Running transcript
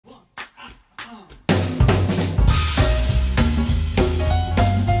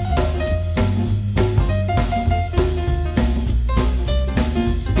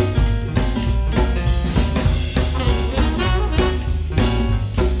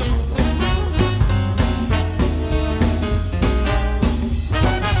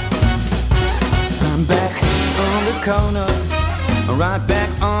corner, right back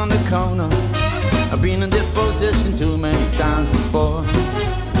on the corner. I've been in this position too many times before.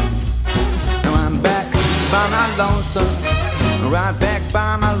 Now I'm back by my lonesome, right back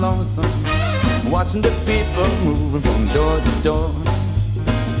by my lonesome, watching the people moving from door to door.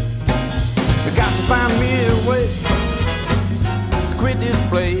 I got to find me a way to quit this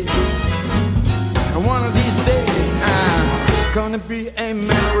place. And one of these days I'm gonna be a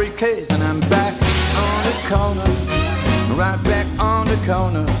memory case. And I'm back on the corner, right back on the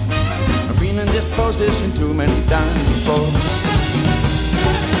corner. I've been in this position too many times before.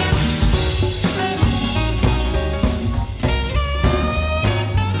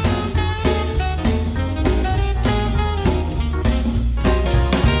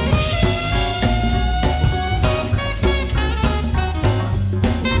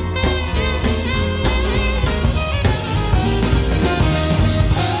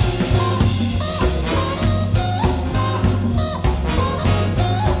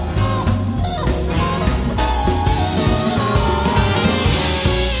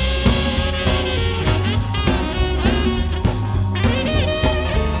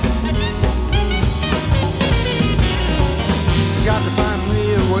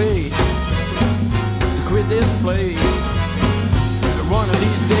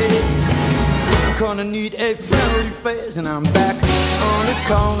 Gonna need a friendly face. And I'm back on the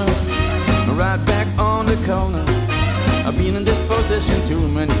corner, right back on the corner. I've been in this position too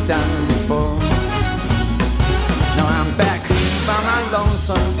many times before. Now I'm back by my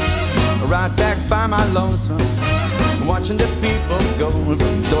lonesome, right back by my lonesome, watching the people going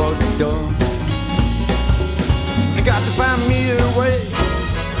from door to door. I got to find me a way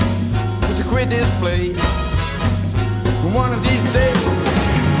to quit this place. One of these days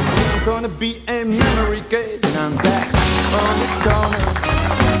gonna be a memory case. And I'm back on the corner,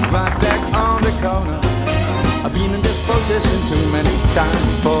 right back on the corner. I've been in this position too many times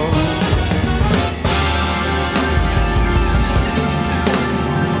before.